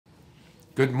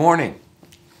Good morning.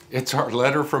 It's our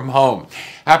letter from home.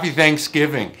 Happy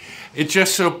Thanksgiving. It's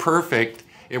just so perfect.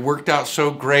 It worked out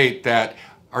so great that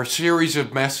our series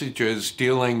of messages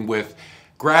dealing with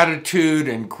gratitude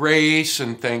and grace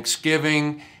and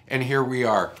Thanksgiving, and here we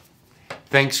are,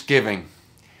 Thanksgiving.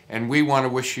 And we want to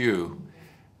wish you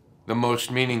the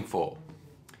most meaningful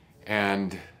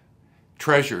and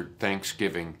treasured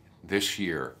Thanksgiving this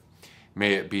year.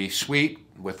 May it be sweet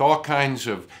with all kinds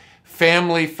of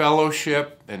family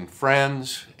fellowship and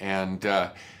friends, and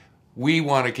we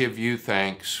want to give you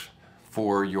thanks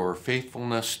for your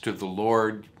faithfulness to the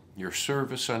Lord, your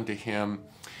service unto Him,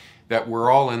 that we're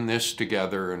all in this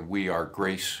together, and we are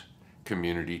Grace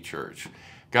Community Church.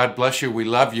 God bless you. We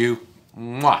love you.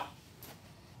 Mwah.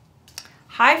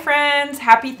 Hi friends,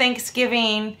 happy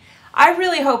Thanksgiving. I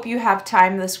really hope you have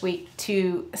time this week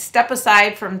to step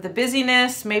aside from the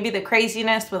busyness, maybe the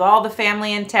craziness with all the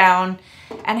family in town,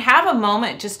 and have a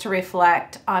moment just to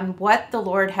reflect on what the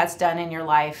Lord has done in your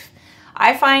life.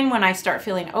 I find when I start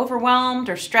feeling overwhelmed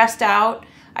or stressed out,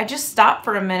 I just stop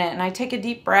for a minute and I take a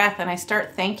deep breath and I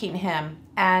start thanking Him.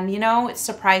 And you know, it's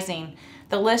surprising.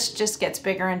 The list just gets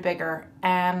bigger and bigger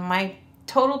and my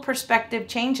total perspective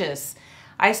changes.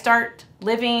 I start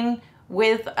living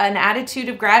with an attitude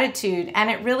of gratitude, and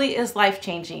it really is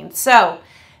life-changing. So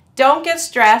don't get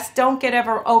stressed, don't get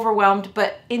ever overwhelmed,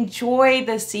 but enjoy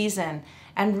the season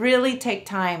and really take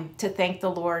time to thank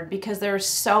the Lord, because there's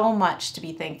so much to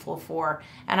be thankful for,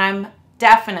 and I'm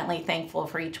definitely thankful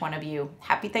for each one of you.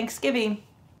 Happy Thanksgiving.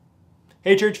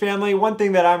 Hey church family, one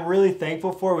thing that I'm really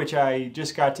thankful for, which I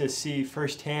just got to see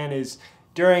firsthand, is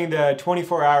during the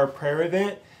 24-hour prayer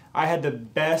event, I had the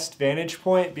best vantage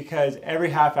point because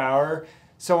every half hour,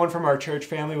 someone from our church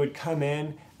family would come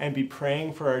in and be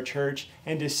praying for our church.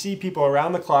 And to see people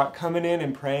around the clock coming in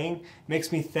and praying makes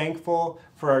me thankful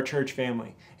for our church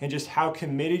family and just how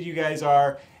committed you guys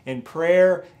are in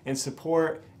prayer and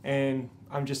support. And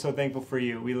I'm just so thankful for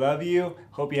you. We love you.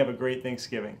 Hope you have a great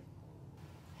Thanksgiving.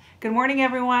 Good morning,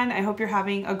 everyone. I hope you're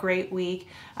having a great week.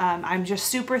 I'm just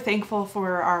super thankful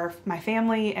for my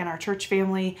family and our church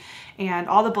family and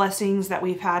all the blessings that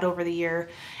we've had over the year.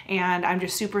 And I'm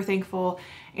just super thankful.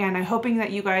 And I'm hoping that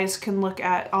you guys can look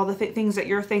at all the things that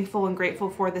you're thankful and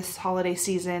grateful for this holiday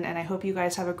season. And I hope you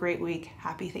guys have a great week.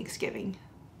 Happy Thanksgiving.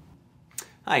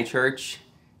 Hi, church.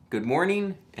 Good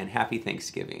morning and happy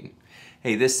Thanksgiving.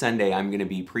 Hey, this Sunday I'm going to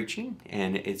be preaching,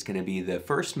 and it's going to be the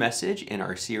first message in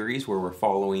our series where we're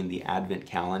following the Advent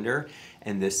calendar.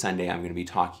 And this Sunday I'm going to be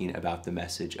talking about the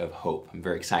message of hope. I'm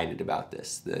very excited about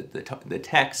this. The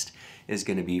text is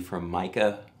going to be from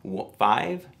Micah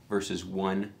 5, verses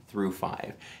 1 through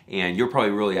 5. And you're probably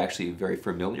really actually very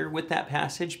familiar with that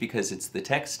passage because it's the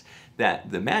text that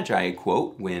the Magi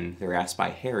quote when they're asked by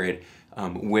Herod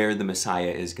where the Messiah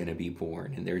is going to be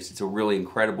born. And it's a really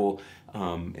incredible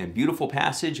and beautiful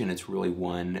passage, and it's really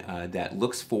one that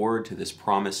looks forward to this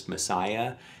promised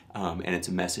Messiah, and it's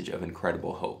a message of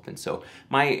incredible hope. And so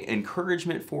my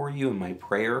encouragement for you and my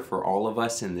prayer for all of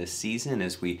us in this season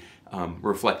as we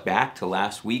reflect back to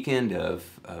last weekend of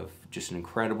just an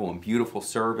incredible and beautiful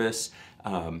service,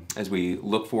 as we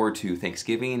look forward to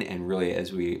Thanksgiving and really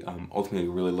as we ultimately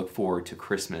really look forward to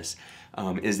Christmas,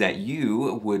 is that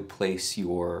you would place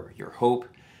your hope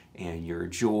and your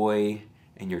joy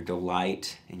and your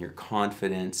delight and your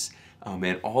confidence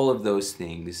and all of those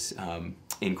things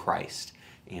in Christ.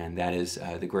 And that is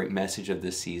the great message of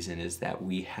this season, is that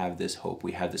we have this hope,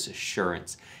 we have this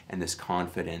assurance and this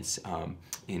confidence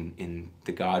in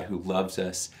the God who loves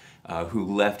us, who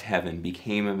left heaven,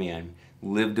 became a man,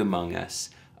 lived among us,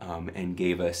 and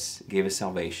gave us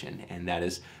salvation. And that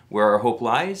is where our hope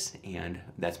lies, and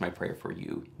that's my prayer for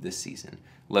you this season.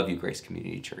 Love you, Grace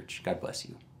Community Church. God bless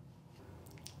you.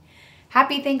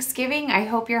 Happy Thanksgiving. I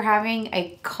hope you're having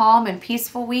a calm and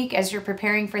peaceful week as you're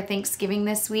preparing for Thanksgiving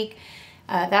this week.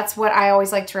 That's what I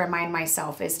always like to remind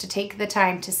myself, is to take the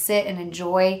time to sit and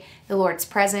enjoy the Lord's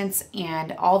presence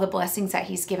and all the blessings that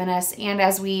He's given us. And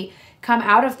as we come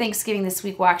out of Thanksgiving this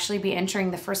week, we'll actually be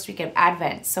entering the first week of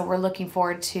Advent. So we're looking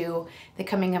forward to the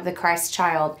coming of the Christ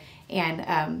child.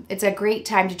 And it's a great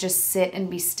time to just sit and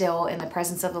be still in the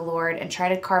presence of the Lord and try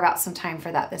to carve out some time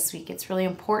for that this week. It's really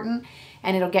important,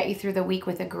 and it'll get you through the week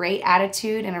with a great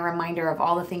attitude and a reminder of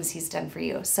all the things He's done for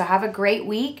you. So have a great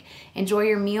week. Enjoy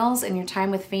your meals and your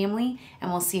time with family, and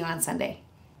we'll see you on Sunday.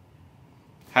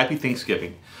 Happy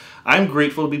Thanksgiving. I'm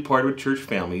grateful to be part of a church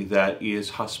family that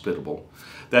is hospitable,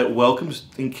 that welcomes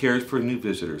and cares for new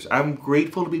visitors. I'm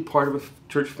grateful to be part of a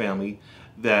church family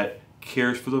that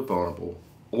cares for the vulnerable,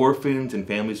 orphans and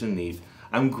families in need.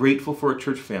 I'm grateful for a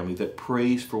church family that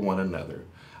prays for one another.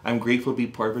 I'm grateful to be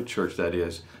part of a church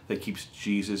that keeps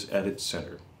Jesus at its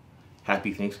center.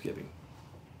 Happy Thanksgiving.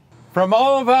 From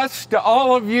all of us to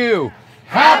all of you,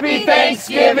 Happy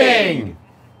Thanksgiving!